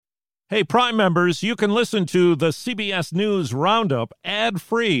Hey, Prime members, you can listen to the CBS News Roundup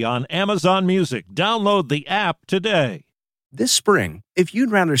ad-free on Amazon Music. Download the app today. This spring, if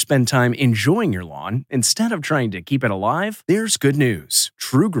you'd rather spend time enjoying your lawn instead of trying to keep it alive, there's good news.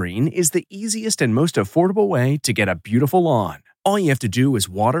 TruGreen is the easiest and most affordable way to get a beautiful lawn. All you have to do is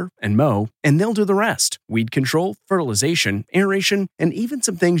water and mow, and they'll do the rest. Weed control, fertilization, aeration, and even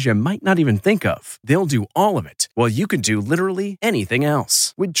some things you might not even think of. They'll do all of it, while you can do literally anything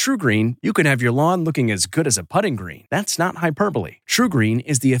else. With TruGreen, you can have your lawn looking as good as a putting green. That's not hyperbole. TruGreen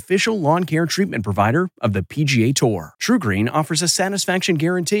is the official lawn care treatment provider of the PGA Tour. TruGreen offers a satisfaction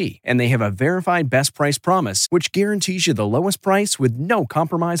guarantee, and they have a verified best price promise, which guarantees you the lowest price with no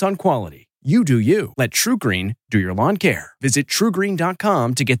compromise on quality. You do you. Let TruGreen do your lawn care. Visit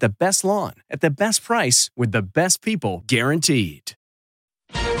TruGreen.com to get the best lawn at the best price with the best people guaranteed.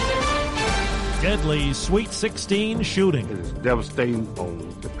 Deadly Sweet 16 shooting. It is devastating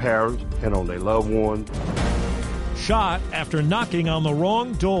on the parents and on their loved ones. Shot after knocking on the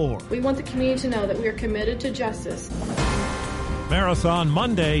wrong door. We want the community to know that we are committed to justice. Marathon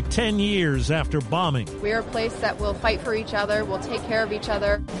Monday, 10 years after bombing. We are a place that will fight for each other, will take care of each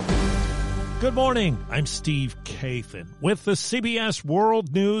other. Good morning. I'm Steve Kathan with the CBS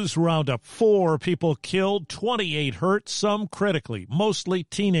World News Roundup. 4 people killed, 28 hurt, some critically, mostly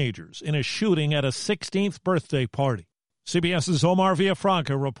teenagers, in a shooting at a 16th birthday party. CBS's Omar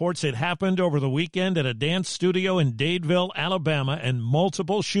Villafranca reports it happened over the weekend at a dance studio in Dadeville, Alabama, and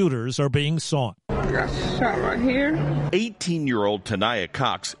multiple shooters are being sought. I got shot right here. 18-year-old Tanaya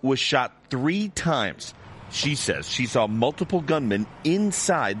Cox was shot 3 times. She says she saw multiple gunmen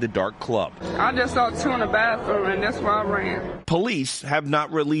inside the dark club. I just saw 2 in the bathroom, and that's why I ran. Police have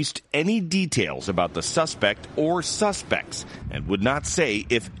not released any details about the suspect or suspects and would not say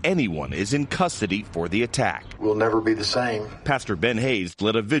if anyone is in custody for the attack. We'll never be the same. Pastor Ben Hayes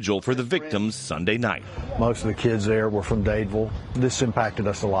led a vigil for the victims Sunday night. Most of the kids there were from Dadeville. This impacted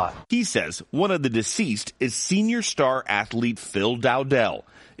us a lot. He says one of the deceased is senior star athlete Phil Dowdell.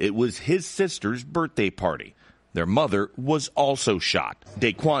 It was his sister's birthday party. Their mother was also shot.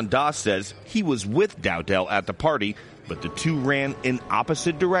 Daquan Doss says he was with Dowdell at the party, but the two ran in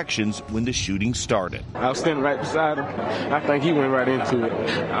opposite directions when the shooting started. I was standing right beside him. I think he went right into it.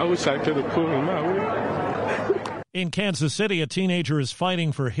 I wish I could have pulled him out. In Kansas City, a teenager is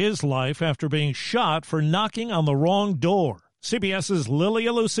fighting for his life after being shot for knocking on the wrong door. CBS's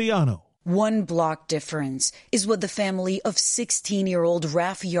Lilia Luciano. 1 block difference is what the family of 16-year-old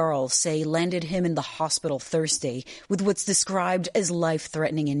Raf Jarl say landed him in the hospital Thursday with what's described as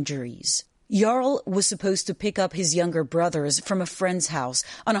life-threatening injuries. Jarl was supposed to pick up his younger brothers from a friend's house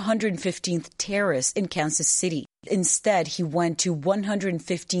on 115th Terrace in Kansas City. Instead, he went to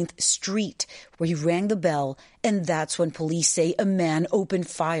 115th Street, where he rang the bell, and that's when police say a man opened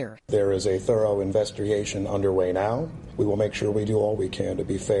fire. There is a thorough investigation underway now. We will make sure we do all we can to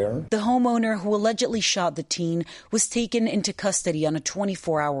be fair. The homeowner who allegedly shot the teen was taken into custody on a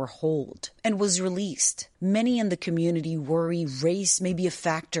 24-hour hold and was released. Many in the community worry race may be a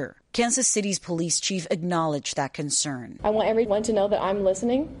factor. Kansas City's police chief acknowledged that concern. I want everyone to know that I'm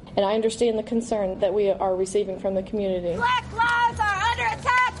listening, and I understand the concern that we are receiving from the community. Black lives are under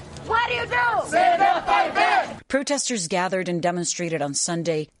attack. What do you do? Stand up, fight back. Protesters gathered and demonstrated on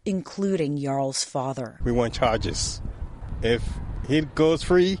Sunday, including Jarl's father. We want charges. If he goes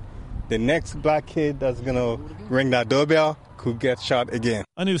free, the next black kid that's going to ring that doorbell could get shot again.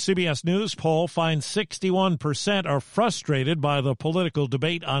 A new CBS News poll finds 61% are frustrated by the political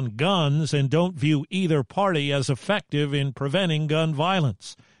debate on guns and don't view either party as effective in preventing gun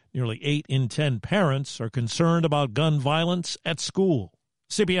violence. Nearly 8 in 10 parents are concerned about gun violence at school.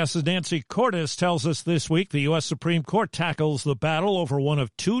 CBS's Nancy Cordes tells us this week the U.S. Supreme Court tackles the battle over one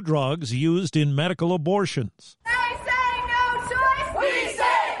of 2 drugs used in medical abortions.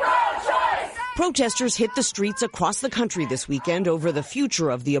 Protesters hit the streets across the country this weekend over the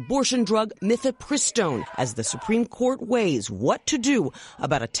future of the abortion drug mifepristone as the Supreme Court weighs what to do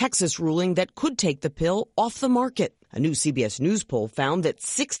about a Texas ruling that could take the pill off the market. A new CBS News poll found that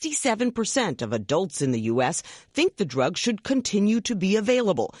 67% of adults in the U.S. think the drug should continue to be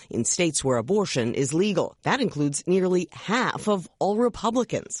available in states where abortion is legal. That includes nearly half of all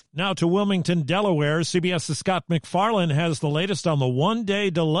Republicans. Now to Wilmington, Delaware. CBS's Scott McFarlane has the latest on the 1-day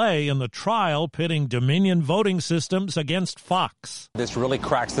delay in the trial pitting Dominion voting systems against Fox. This really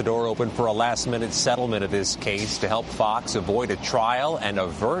cracks the door open for a last-minute settlement of this case to help Fox avoid a trial and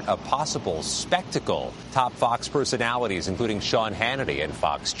avert a possible spectacle. Top Fox person personalities, including Sean Hannity and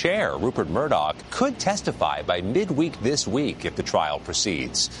Fox chair Rupert Murdoch, could testify by midweek this week if the trial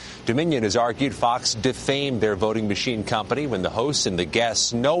proceeds. Dominion has argued Fox defamed their voting machine company when the hosts and the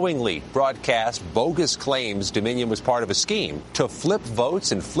guests knowingly broadcast bogus claims Dominion was part of a scheme to flip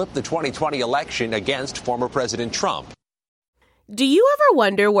votes and flip the 2020 election against former President Trump. Do you ever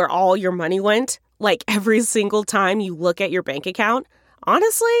wonder where all your money went? Like every single time you look at your bank account?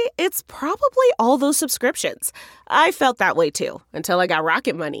 Honestly, it's probably all those subscriptions. I felt that way too, until I got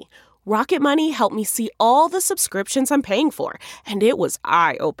Rocket Money. Rocket Money helped me see all the subscriptions I'm paying for, and it was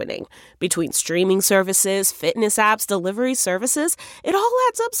eye-opening. Between streaming services, fitness apps, delivery services, it all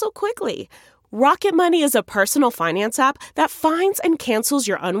adds up so quickly. Rocket Money is a personal finance app that finds and cancels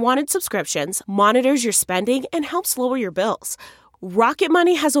your unwanted subscriptions, monitors your spending, and helps lower your bills. Rocket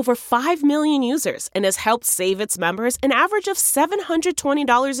Money has over 5 million users and has helped save its members an average of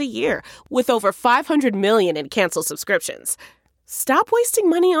 $720 a year, with over 500 million in canceled subscriptions. Stop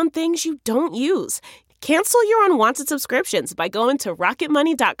wasting money on things you don't use. Cancel your unwanted subscriptions by going to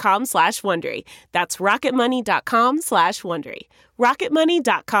rocketmoney.com/Wondery. That's rocketmoney.com/Wondery.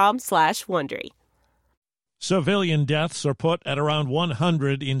 rocketmoney.com/Wondery. Civilian deaths are put at around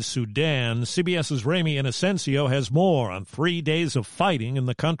 100 in Sudan. CBS's Ramy Inocencio has more on 3 days of fighting in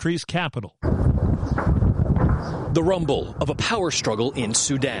the country's capital. The rumble of a power struggle in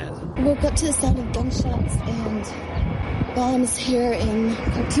Sudan. I woke up to the sound of gunshots and bombs here in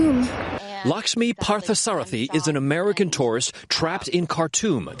Khartoum. Lakshmi Parthasarathi is an American tourist trapped in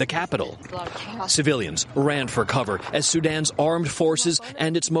Khartoum, the capital. Civilians ran for cover as Sudan's armed forces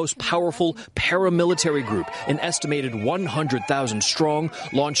and its most powerful paramilitary group, an estimated 100,000 strong,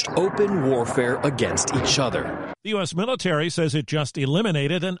 launched open warfare against each other. The U.S. military says it just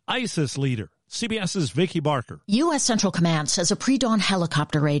eliminated an ISIS leader. CBS's Vicki Barker. U.S. Central Command says a pre-dawn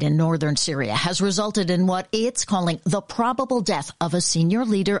helicopter raid in northern Syria has resulted in what it's calling the probable death of a senior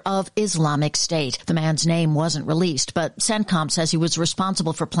leader of Islamic State. The man's name wasn't released, but CENTCOM says he was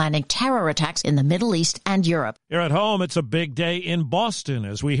responsible for planning terror attacks in the Middle East and Europe. Here at home, it's a big day in Boston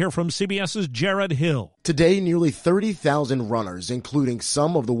as we hear from CBS's Jared Hill. Today, nearly 30,000 runners, including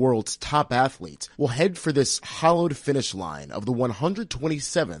some of the world's top athletes, will head for this hollowed finish line of the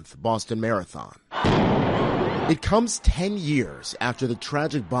 127th Boston Marathon. It comes 10 years after the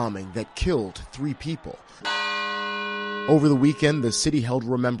tragic bombing that killed 3 people. Over the weekend, the city held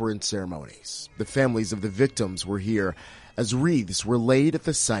remembrance ceremonies. The families of the victims were here as wreaths were laid at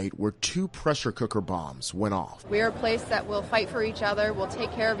the site where 2 pressure cooker bombs went off. We're a place that will fight for each other, will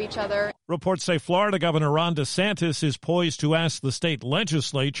take care of each other. Reports say Florida Governor Ron DeSantis is poised to ask the state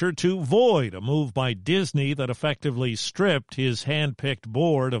legislature to void a move by Disney that effectively stripped his hand-picked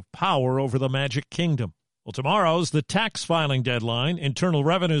board of power over the Magic Kingdom. Well, tomorrow's the tax filing deadline. Internal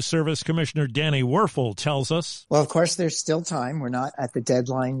Revenue Service Commissioner Danny Werfel tells us. Well, of course, there's still time. We're not at the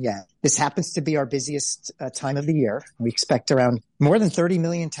deadline yet. This happens to be our busiest time of the year. We expect around more than 30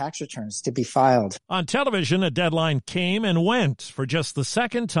 million tax returns to be filed. On television, a deadline came and went. For just the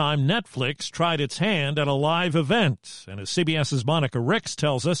second time, Netflix tried its hand at a live event. And as CBS's Monica Ricks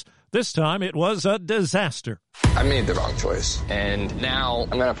tells us, this time it was a disaster. I made the wrong choice, and now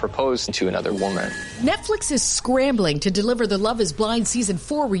I'm going to propose to another woman. Netflix is scrambling to deliver the Love is Blind Season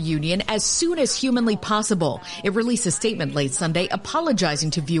 4 reunion as soon as humanly possible. It released a statement late Sunday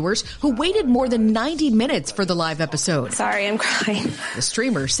apologizing to viewers who waited more than 90 minutes for the live episode. Sorry, I'm crying. The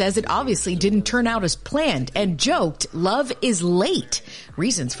streamer says it obviously didn't turn out as planned and joked love is late.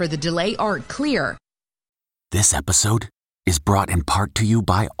 Reasons for the delay aren't clear. This episode is brought in part to you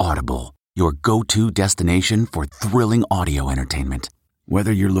by Audible, your go-to destination for thrilling audio entertainment.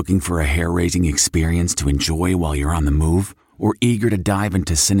 Whether you're looking for a hair-raising experience to enjoy while you're on the move or eager to dive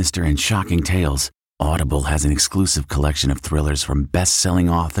into sinister and shocking tales, Audible has an exclusive collection of thrillers from best-selling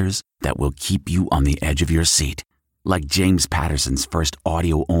authors that will keep you on the edge of your seat. Like James Patterson's first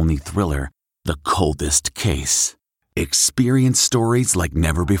audio-only thriller, The Coldest Case. Experience stories like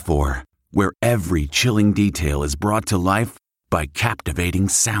never before, where every chilling detail is brought to life by captivating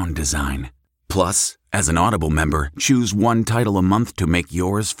sound design. Plus, as an Audible member, choose one title a month to make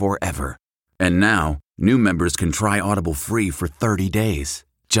yours forever. And now, new members can try Audible free for 30 days.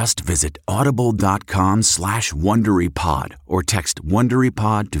 Just visit audible.com/WonderyPod or text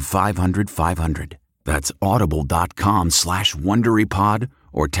WonderyPod to 500-500. That's audible.com/WonderyPod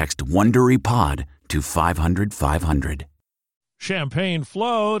or text WonderyPod to 500-500. Champagne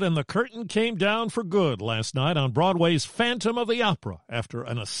flowed and the curtain came down for good last night on Broadway's Phantom of the Opera after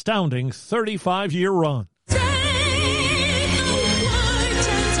an astounding 35-year run.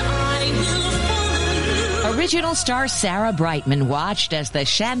 Original star Sarah Brightman watched as the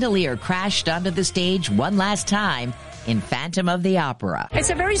chandelier crashed onto the stage one last time in Phantom of the Opera.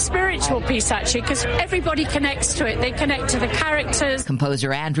 It's a very spiritual piece, actually, because everybody connects to it. They connect to the characters.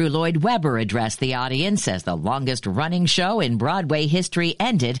 Composer Andrew Lloyd Webber addressed the audience as the longest-running show in Broadway history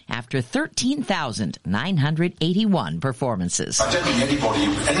ended after 13,981 performances. I don't think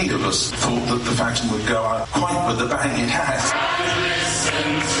any of us, thought that the Phantom would go out quite with the bang it has.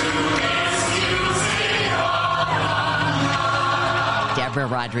 Deborah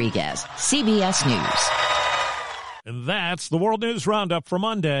Rodriguez, CBS News. And that's the World News Roundup for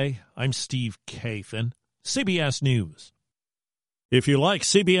Monday. I'm Steve Kathan, CBS News. If you like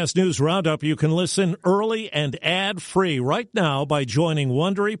CBS News Roundup, you can listen early and ad-free right now by joining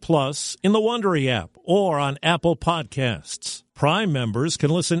Wondery Plus in the Wondery app or on Apple Podcasts. Prime members can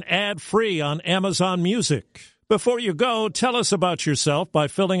listen ad-free on Amazon Music. Before you go, tell us about yourself by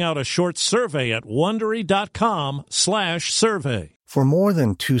filling out a short survey at Wondery.com/survey. For more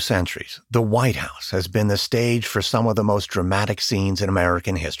than 2 centuries, the White House has been the stage for some of the most dramatic scenes in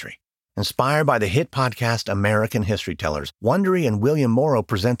American history. Inspired by the hit podcast American History Tellers, Wondery and William Morrow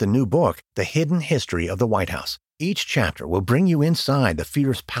present the new book, The Hidden History of the White House. Each chapter will bring you inside the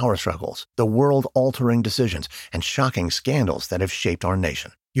fierce power struggles, the world-altering decisions, and shocking scandals that have shaped our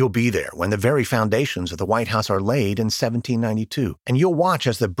nation. You'll be there when the very foundations of the White House are laid in 1792, and you'll watch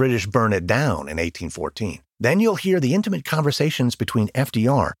as the British burn it down in 1814. Then you'll hear the intimate conversations between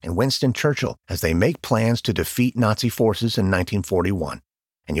FDR and Winston Churchill as they make plans to defeat Nazi forces in 1941.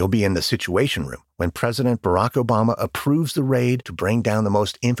 And you'll be in the Situation Room when President Barack Obama approves the raid to bring down the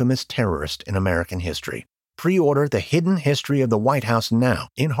most infamous terrorist in American history. Pre-order The Hidden History of the White House now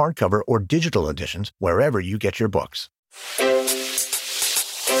in hardcover or digital editions wherever you get your books.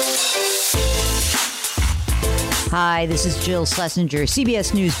 Hi, this is Jill Schlesinger,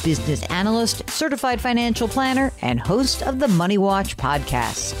 CBS News business analyst, certified financial planner, and host of the Money Watch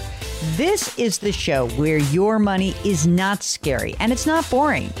podcast. This is the show where your money is not scary and it's not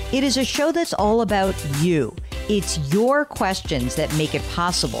boring. It is a show that's all about you. It's your questions that make it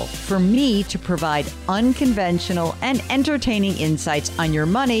possible for me to provide unconventional and entertaining insights on your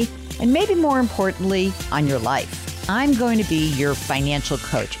money and maybe more importantly, on your life. I'm going to be your financial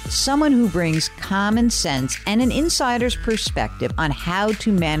coach, someone who brings common sense and an insider's perspective on how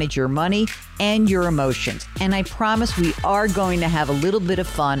to manage your money and your emotions. And I promise we are going to have a little bit of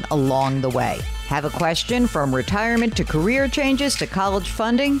fun along the way. Have a question from retirement to career changes to college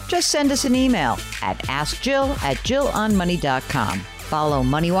funding? Just send us an email at askjill@jillonmoney.com. Follow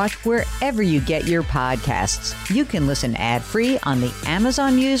Money Watch wherever you get your podcasts. You can listen ad-free on the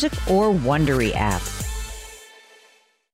Amazon Music or Wondery app.